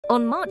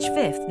On March 5,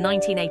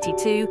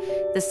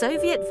 1982, the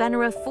Soviet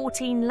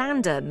Venera-14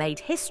 lander made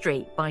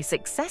history by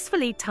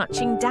successfully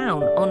touching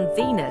down on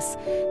Venus,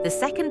 the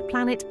second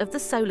planet of the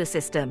solar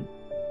system.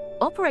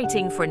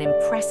 Operating for an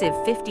impressive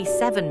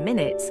 57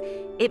 minutes,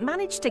 it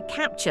managed to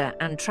capture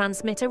and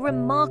transmit a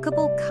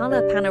remarkable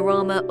color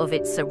panorama of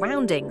its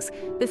surroundings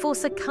before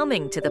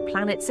succumbing to the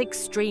planet's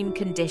extreme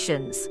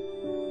conditions.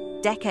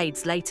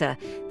 Decades later,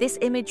 this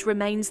image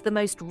remains the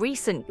most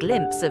recent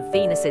glimpse of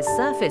Venus's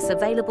surface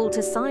available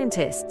to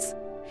scientists.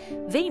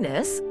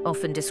 Venus,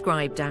 often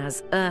described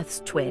as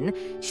Earth's twin,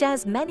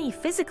 shares many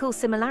physical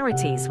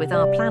similarities with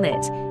our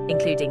planet,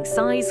 including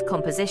size,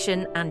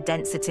 composition, and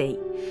density.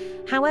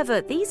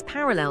 However, these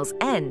parallels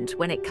end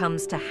when it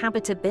comes to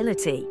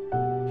habitability.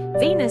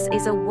 Venus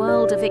is a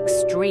world of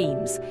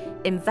extremes,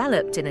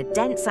 enveloped in a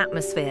dense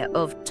atmosphere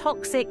of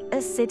toxic,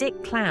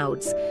 acidic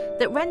clouds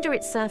that render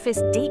its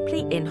surface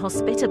deeply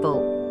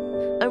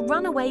inhospitable. A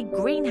runaway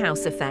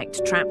greenhouse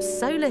effect traps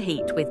solar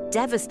heat with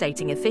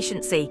devastating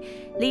efficiency,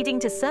 leading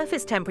to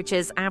surface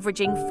temperatures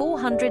averaging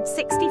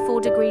 464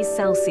 degrees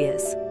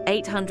Celsius,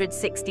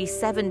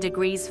 867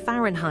 degrees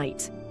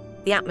Fahrenheit.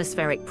 The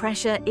atmospheric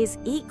pressure is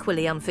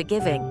equally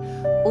unforgiving,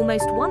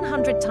 almost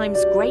 100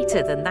 times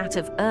greater than that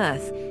of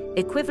Earth,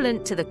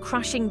 equivalent to the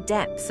crushing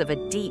depths of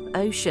a deep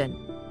ocean.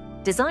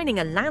 Designing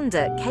a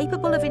lander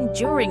capable of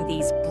enduring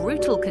these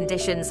brutal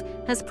conditions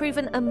has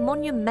proven a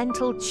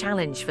monumental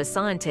challenge for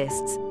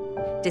scientists.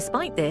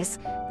 Despite this,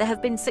 there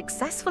have been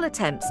successful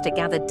attempts to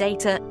gather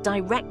data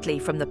directly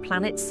from the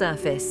planet's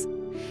surface.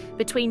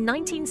 Between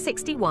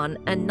 1961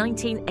 and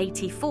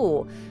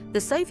 1984,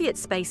 the Soviet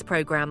space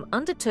program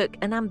undertook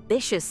an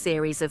ambitious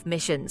series of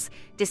missions,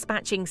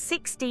 dispatching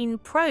 16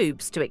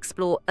 probes to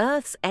explore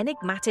Earth's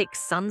enigmatic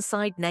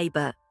sun-side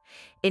neighbor.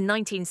 In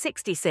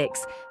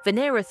 1966,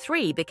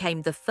 Venera-3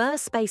 became the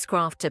first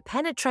spacecraft to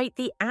penetrate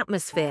the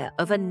atmosphere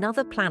of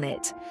another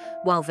planet,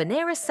 while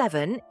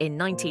Venera-7 in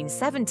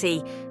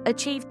 1970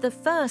 achieved the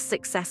first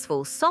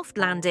successful soft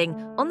landing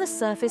on the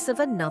surface of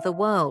another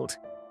world.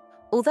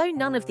 Although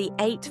none of the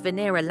 8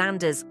 Venera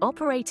landers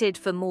operated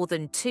for more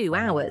than 2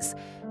 hours,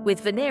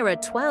 with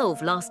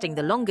Venera-12 lasting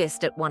the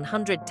longest at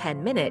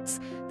 110 minutes,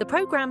 the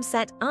program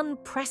set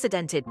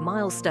unprecedented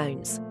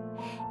milestones.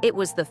 It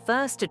was the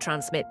first to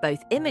transmit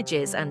both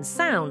images and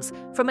sounds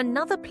from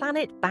another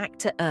planet back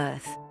to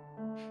Earth.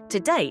 To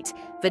date,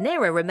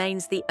 Venera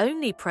remains the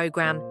only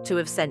program to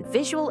have sent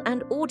visual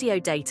and audio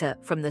data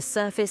from the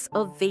surface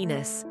of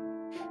Venus.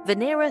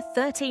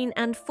 Venera-13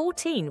 and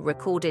 14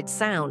 recorded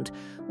sound,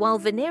 while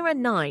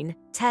Venera-9,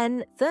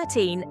 10,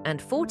 13, and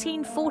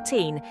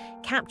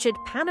 14-14 captured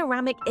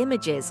panoramic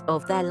images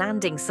of their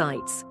landing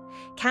sites.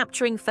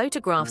 Capturing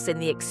photographs in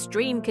the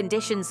extreme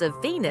conditions of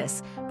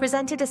Venus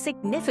presented a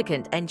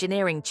significant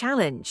engineering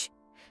challenge.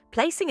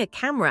 Placing a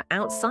camera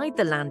outside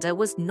the lander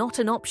was not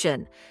an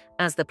option,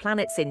 as the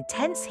planet's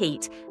intense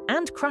heat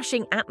and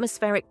crushing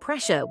atmospheric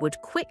pressure would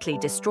quickly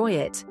destroy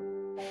it.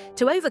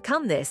 To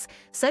overcome this,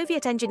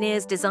 Soviet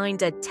engineers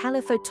designed a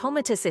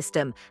telephotometer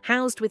system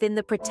housed within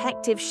the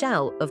protective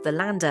shell of the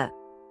lander.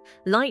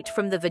 Light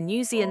from the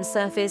Venusian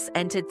surface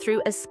entered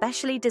through a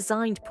specially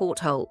designed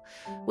porthole,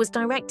 was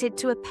directed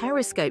to a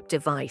periscope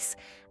device,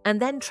 and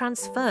then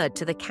transferred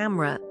to the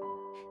camera.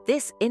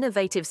 This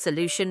innovative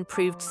solution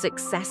proved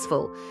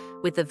successful,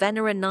 with the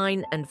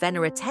Venera-9 and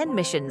Venera-10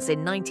 missions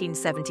in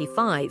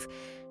 1975,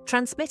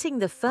 transmitting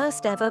the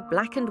first ever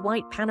black and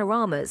white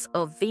panoramas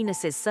of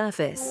Venus's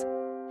surface.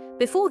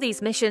 Before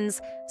these missions,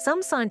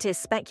 some scientists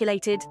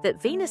speculated that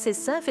Venus's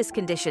surface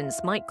conditions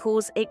might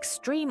cause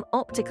extreme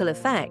optical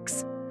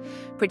effects.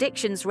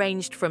 Predictions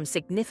ranged from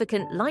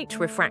significant light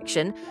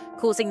refraction,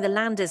 causing the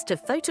landers to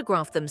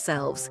photograph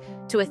themselves,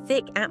 to a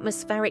thick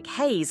atmospheric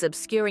haze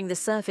obscuring the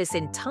surface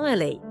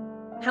entirely.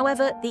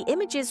 However, the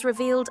images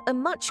revealed a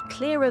much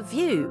clearer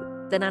view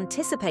than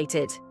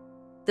anticipated.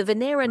 The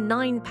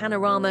Venera-9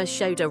 panorama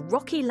showed a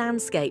rocky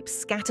landscape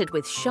scattered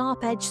with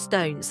sharp-edged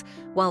stones,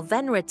 while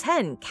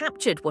Venera-10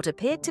 captured what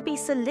appeared to be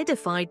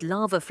solidified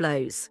lava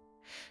flows.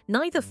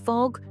 Neither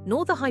fog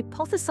nor the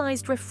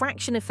hypothesized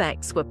refraction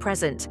effects were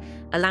present,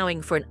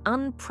 allowing for an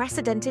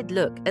unprecedented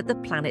look at the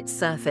planet's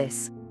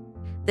surface.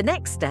 The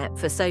next step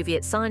for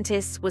Soviet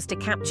scientists was to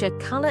capture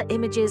color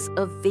images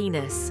of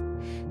Venus.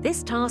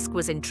 This task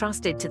was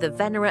entrusted to the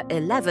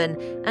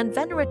Venera-11 and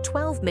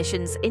Venera-12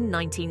 missions in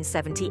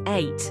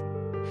 1978.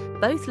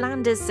 Both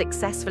landers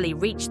successfully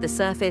reached the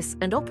surface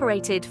and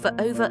operated for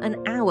over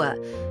an hour,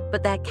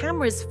 but their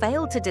cameras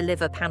failed to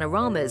deliver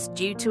panoramas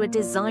due to a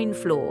design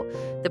flaw.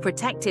 The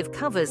protective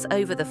covers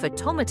over the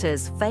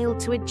photometers failed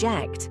to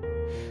eject.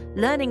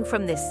 Learning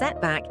from this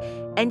setback,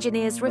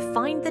 engineers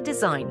refined the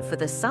design for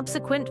the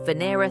subsequent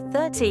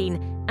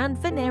Venera-13 and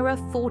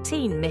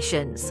Venera-14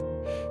 missions.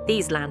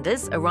 These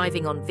landers,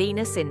 arriving on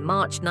Venus in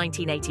March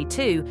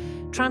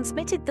 1982,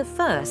 transmitted the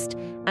first,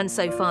 and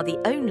so far the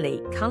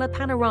only, color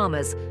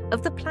panoramas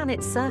of the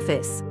planet's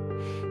surface.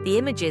 The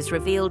images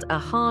revealed a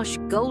harsh,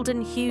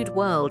 golden-hued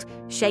world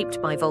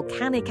shaped by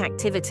volcanic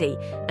activity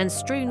and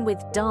strewn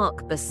with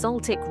dark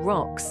basaltic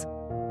rocks.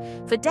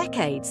 For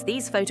decades,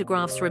 these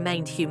photographs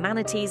remained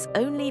humanity's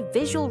only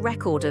visual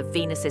record of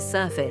Venus's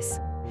surface.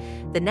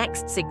 The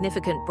next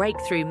significant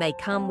breakthrough may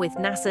come with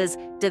NASA's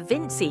Da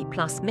Vinci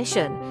Plus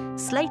mission,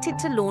 slated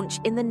to launch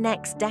in the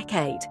next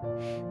decade.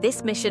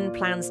 This mission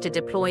plans to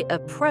deploy a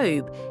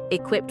probe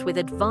equipped with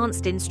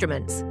advanced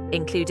instruments,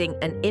 including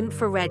an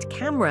infrared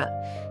camera,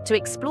 to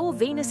explore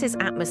Venus's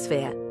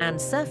atmosphere and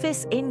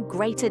surface in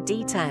greater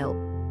detail.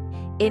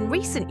 In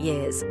recent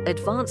years,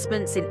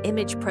 advancements in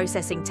image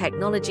processing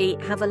technology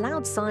have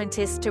allowed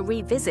scientists to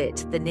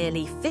revisit the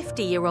nearly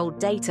 50-year-old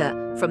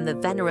data from the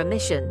Venera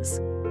missions.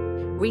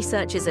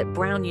 Researchers at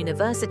Brown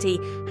University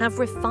have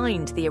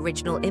refined the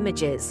original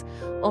images,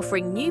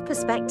 offering new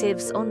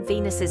perspectives on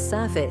Venus's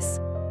surface.